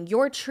working,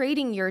 you're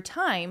trading your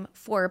time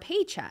for a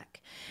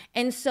paycheck.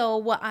 And so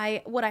what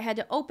I had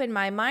to open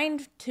my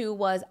mind to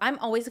was, I'm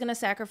always going to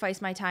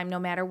sacrifice my time no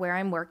matter where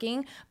I'm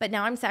working, but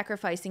now I'm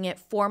sacrificing it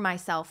for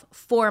myself,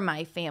 for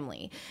my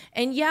family.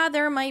 And yeah,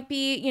 there might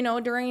be,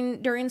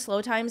 during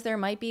slow times, there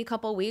might be a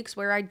couple weeks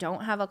where I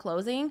don't have a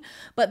closing,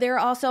 but there are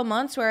also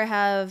months where I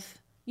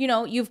have,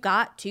 you've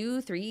got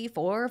 2, 3,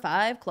 4,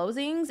 5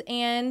 closings,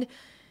 and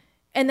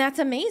that's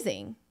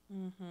amazing.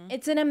 Mm-hmm.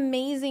 It's an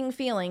amazing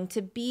feeling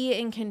to be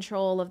in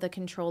control of the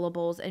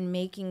controllables and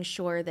making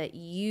sure that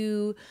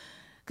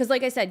because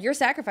like I said, you're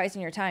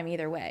sacrificing your time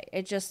either way.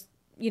 It just,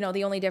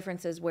 the only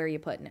difference is where you're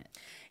putting it.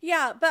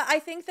 Yeah, but I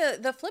think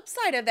the flip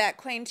side of that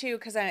coin too,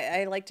 because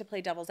I like to play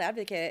devil's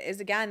advocate,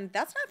 is, again,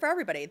 that's not for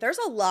everybody. There's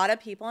a lot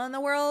of people in the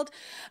world.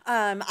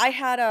 I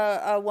had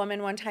a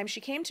woman one time,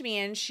 she came to me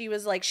and she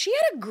was like, she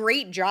had a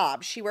great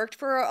job. She worked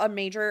for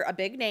a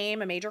big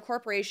name, a major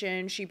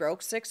corporation. She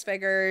broke 6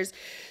 figures,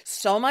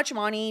 so much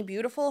money,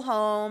 beautiful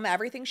home,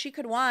 everything she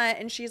could want.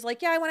 And she's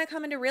like, yeah, I want to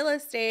come into real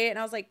estate. And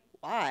I was like,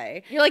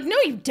 why? You're like, no,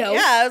 you don't.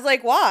 Yeah, I was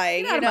like,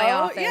 why? Get out of my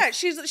office. Yeah,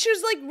 she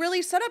was like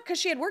really set up because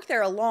she had worked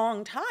there a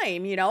long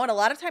time, and a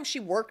lot of times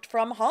she worked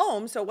from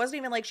home, so it wasn't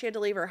even like she had to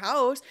leave her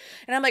house.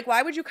 And I'm like,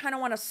 why would you kind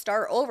of want to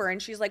start over?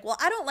 And she's like, well,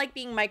 I don't like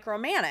being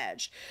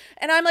micromanaged.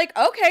 And I'm like,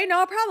 okay,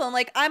 no problem.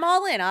 Like, I'm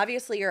all in.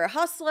 Obviously, you're a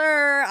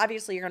hustler.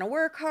 Obviously, you're gonna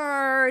work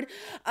hard.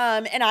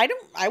 And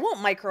I won't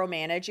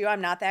micromanage you.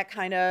 I'm not that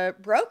kind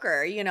of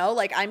broker.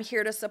 Like, I'm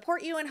here to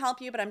support you and help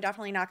you, but I'm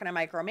definitely not gonna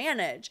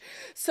micromanage.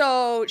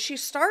 So she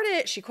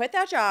quit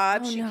that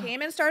job. She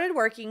came and started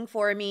working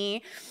for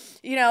me,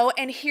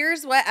 and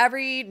here's what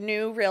every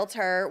new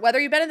realtor, whether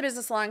you've been in the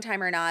business a long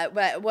time or not,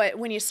 but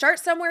when you start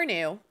somewhere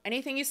new,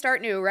 anything you start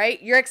new,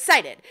 right? You're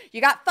excited. You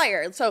got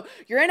fired. So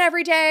you're in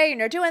every day and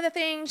you're doing the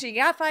things. You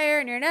got fired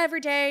and you're in every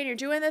day and you're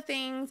doing the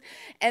things.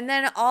 And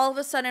then all of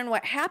a sudden,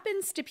 what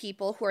happens to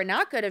people who are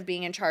not good at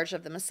being in charge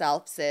of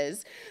themselves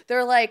is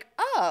they're like,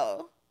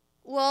 oh,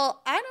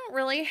 well, I don't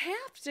really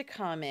have to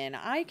come in.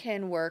 I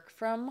can work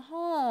from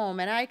home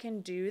and I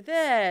can do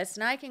this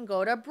and I can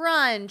go to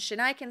brunch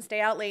and I can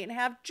stay out late and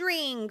have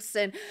drinks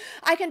and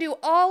I can do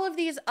all of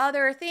these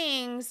other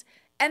things.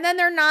 And then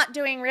they're not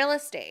doing real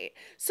estate.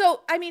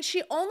 So, I mean,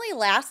 she only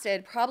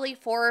lasted probably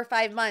 4 or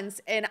 5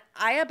 months, and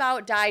I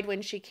about died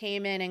when she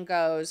came in and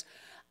goes,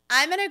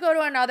 I'm going to go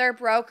to another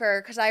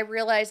broker because I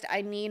realized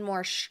I need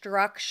more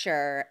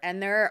structure,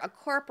 and they're a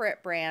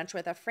corporate branch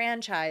with a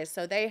franchise,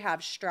 so they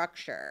have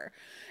structure.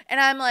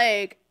 And I'm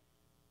like,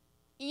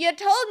 you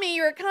told me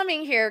you were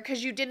coming here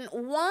because you didn't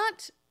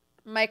want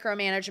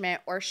micromanagement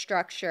or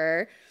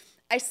structure.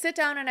 I sit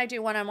down and I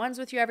do one-on-ones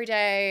with you every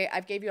day.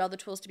 I've gave you all the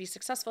tools to be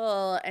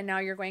successful, and now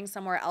you're going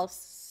somewhere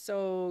else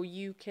so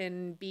you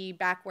can be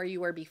back where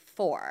you were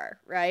before,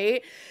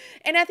 right?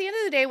 And at the end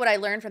of the day, what I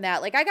learned from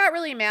that, like, I got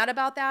really mad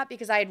about that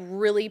because I had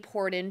really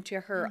poured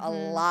into her a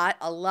lot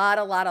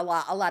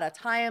of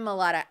time, a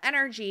lot of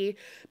energy,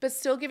 but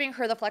still giving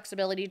her the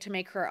flexibility to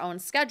make her own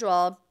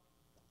schedule.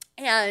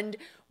 And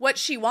what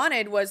she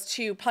wanted was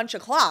to punch a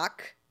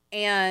clock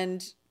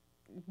and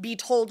be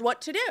told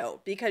what to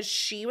do because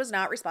she was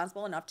not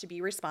responsible enough to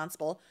be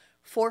responsible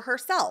for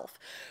herself,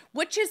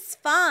 which is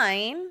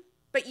fine.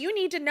 But you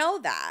need to know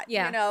that,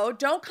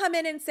 don't come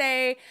in and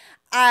say,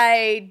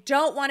 I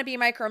don't want to be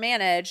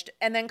micromanaged,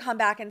 and then come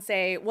back and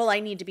say, well, I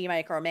need to be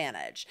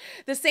micromanaged.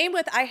 The same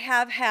with, I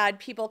have had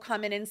people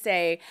come in and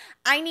say,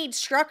 I need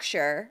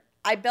structure.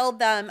 I build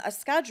them a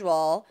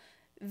schedule.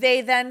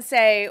 they then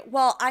say,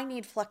 well, I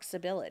need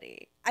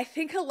flexibility. I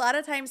think a lot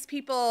of times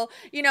people,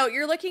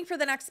 you're looking for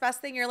the next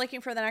best thing. You're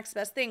looking for the next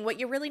best thing. What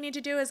you really need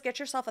to do is get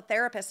yourself a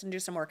therapist and do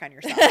some work on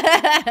yourself.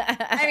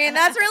 I mean,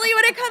 that's really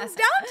what it comes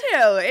down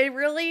to. It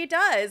really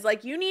does.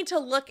 Like, you need to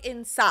look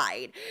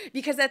inside,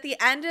 because at the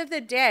end of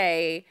the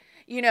day,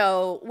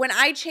 when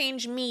I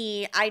change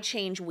me, I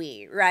change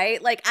we,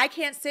 right? Like, I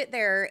can't sit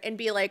there and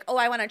be like, oh,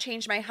 I want to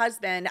change my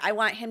husband. I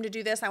want him to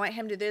do this. I want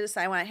him to do this.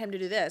 I want him to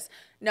do this.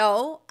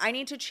 No, I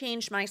need to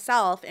change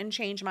myself and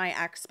change my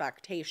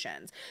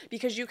expectations,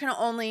 because you can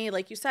only,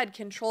 like you said,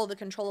 control the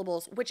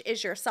controllables, which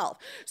is yourself.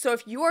 So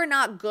if you're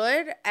not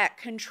good at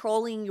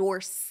controlling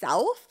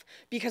yourself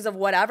because of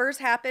whatever's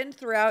happened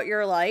throughout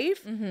your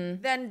life,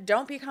 then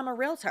don't become a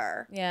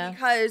realtor. Yeah.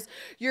 Because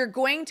you're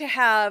going to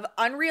have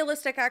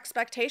unrealistic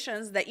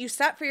expectations that you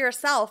set for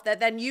yourself that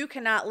then you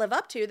cannot live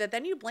up to, that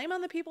then you blame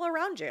on the people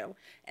around you.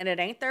 And it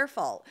ain't their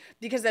fault.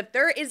 Because if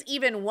there is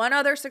even one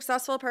other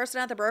successful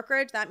person at the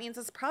brokerage, that means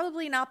it's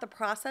probably not the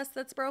process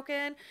that's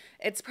broken.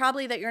 It's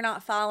probably that you're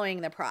not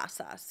following the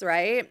process,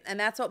 right? And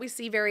that's what we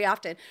see very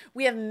often.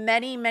 We have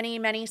many, many,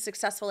 many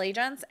successful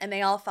agents, and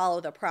they all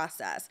follow the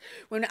process.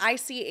 When I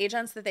see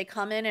agents that they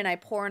come in and I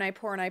pour and I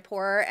pour and I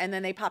pour, and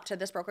then they pop to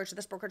this brokerage,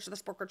 this brokerage,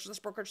 this brokerage, this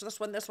brokerage, this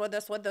one, this one,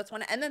 this one, this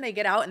one, and then they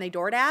get out and they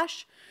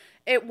DoorDash,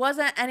 it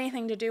wasn't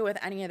anything to do with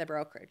any of the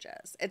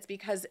brokerages. It's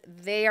because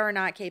they are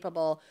not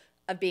capable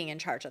of being in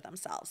charge of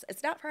themselves.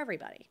 It's not for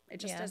everybody. It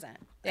just isn't.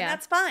 And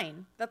that's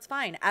fine. That's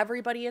fine.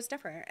 Everybody is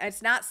different.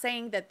 It's not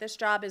saying that this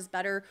job is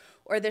better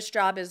or this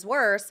job is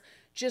worse.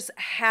 Just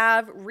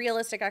have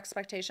realistic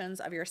expectations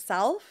of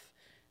yourself,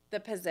 the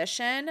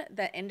position,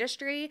 the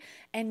industry,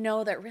 and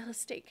know that real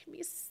estate can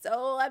be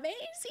so amazing.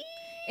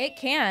 It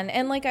can.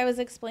 And like I was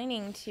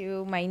explaining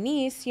to my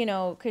niece,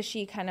 because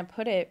she kind of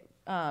put it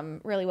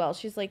really well.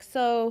 She's like,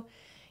 so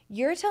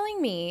you're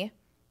telling me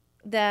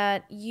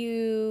that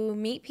you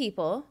meet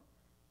people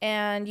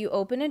and you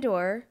open a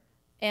door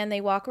and they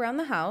walk around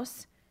the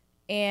house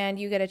and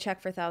you get a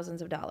check for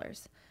thousands of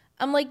dollars.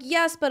 I'm like,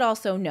 yes, but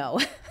also no.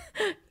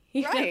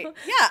 Right. know?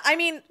 Yeah. I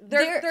mean,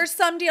 there's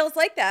some deals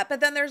like that, but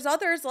then there's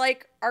others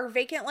like our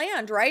vacant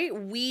land, right?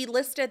 We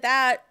listed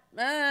that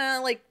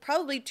like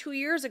probably 2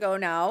 years ago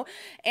now,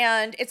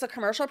 and it's a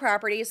commercial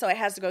property, so it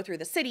has to go through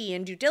the city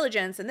and due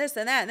diligence and this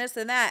and that and this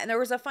and that. And there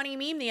was a funny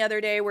meme the other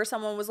day where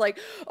someone was like,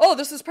 oh,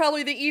 this is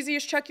probably the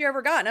easiest check you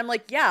ever got. And I'm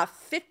like, yeah,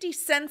 50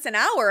 cents an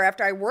hour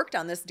after I worked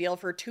on this deal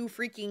for 2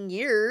 freaking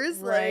years.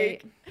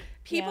 Right. Like,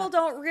 people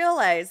don't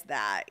realize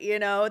that,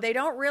 they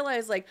don't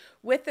realize, like,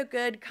 with the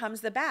good comes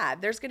the bad.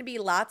 There's going to be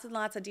lots and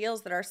lots of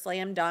deals that are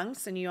slam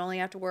dunks and you only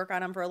have to work on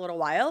them for a little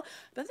while.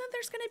 But then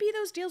there's going to be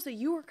those deals that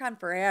you work on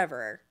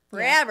forever.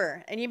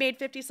 And you made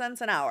 50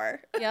 cents an hour.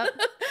 Yep.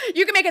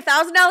 You can make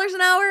 $1,000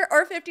 an hour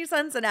or 50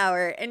 cents an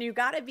hour, and you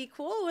got to be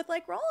cool with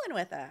like rolling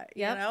with that.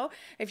 Yep.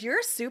 If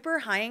you're super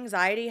high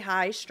anxiety,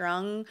 high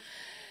strung,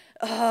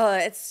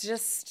 it's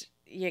just,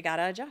 you got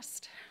to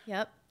adjust.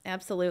 Yep.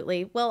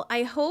 Absolutely. Well,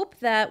 I hope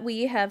that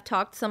we have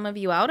talked some of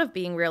you out of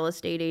being real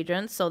estate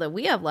agents so that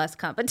we have less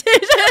competition.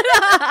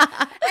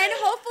 And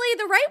hopefully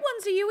the right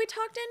ones of you, we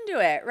talked into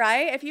it,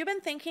 right? If you've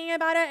been thinking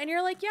about it and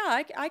you're like,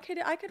 yeah, I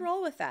could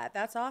roll with that.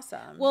 That's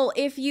awesome. Well,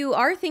 if you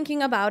are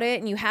thinking about it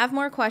and you have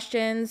more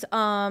questions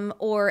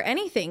or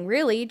anything,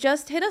 really,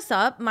 just hit us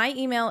up. My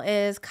email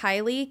is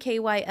Kylie,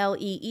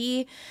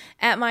 Kylee,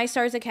 at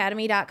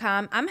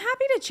mystarsacademy.com. I'm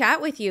happy to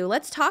chat with you.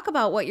 Let's talk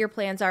about what your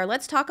plans are.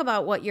 Let's talk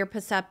about what your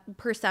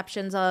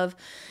perceptions of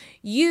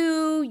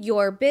you,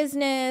 your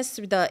business,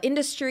 the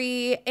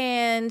industry,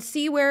 and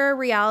see where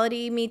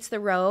reality meets the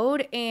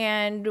road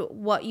and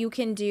what you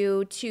can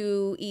do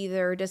to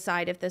either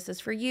decide if this is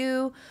for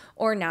you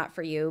or not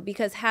for you.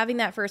 Because having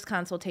that first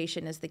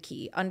consultation is the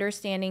key.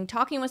 Understanding,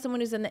 talking with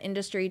someone who's in the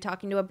industry,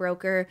 talking to a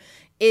broker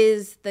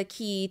is the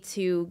key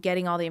to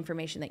getting all the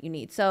information that you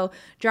need. So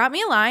drop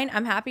me a line.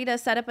 I'm happy to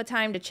set up a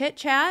time to chit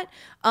chat.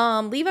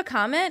 Leave a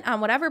comment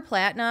on whatever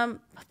platform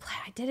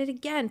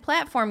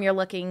you're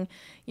listening.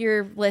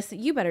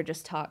 You better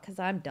just talk because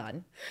I'm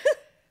done.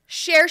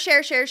 Share,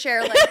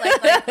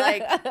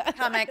 like,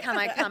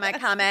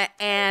 comment,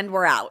 and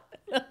we're out.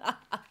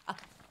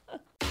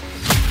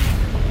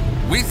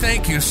 We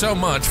thank you so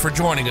much for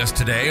joining us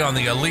today on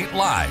the Elite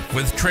Live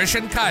with Trish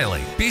and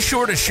Kylie. Be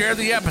sure to share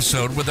the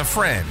episode with a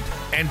friend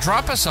and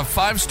drop us a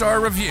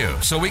 5-star review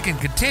so we can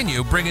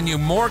continue bringing you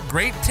more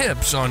great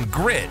tips on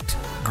grit,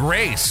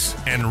 grace,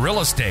 and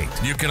real estate.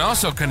 You can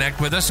also connect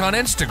with us on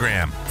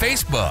Instagram,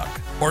 Facebook,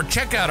 or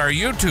check out our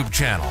YouTube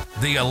channel,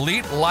 The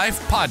Elite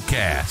Life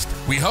Podcast.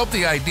 We hope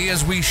the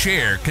ideas we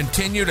share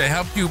continue to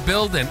help you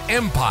build an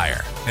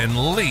empire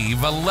and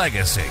leave a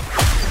legacy.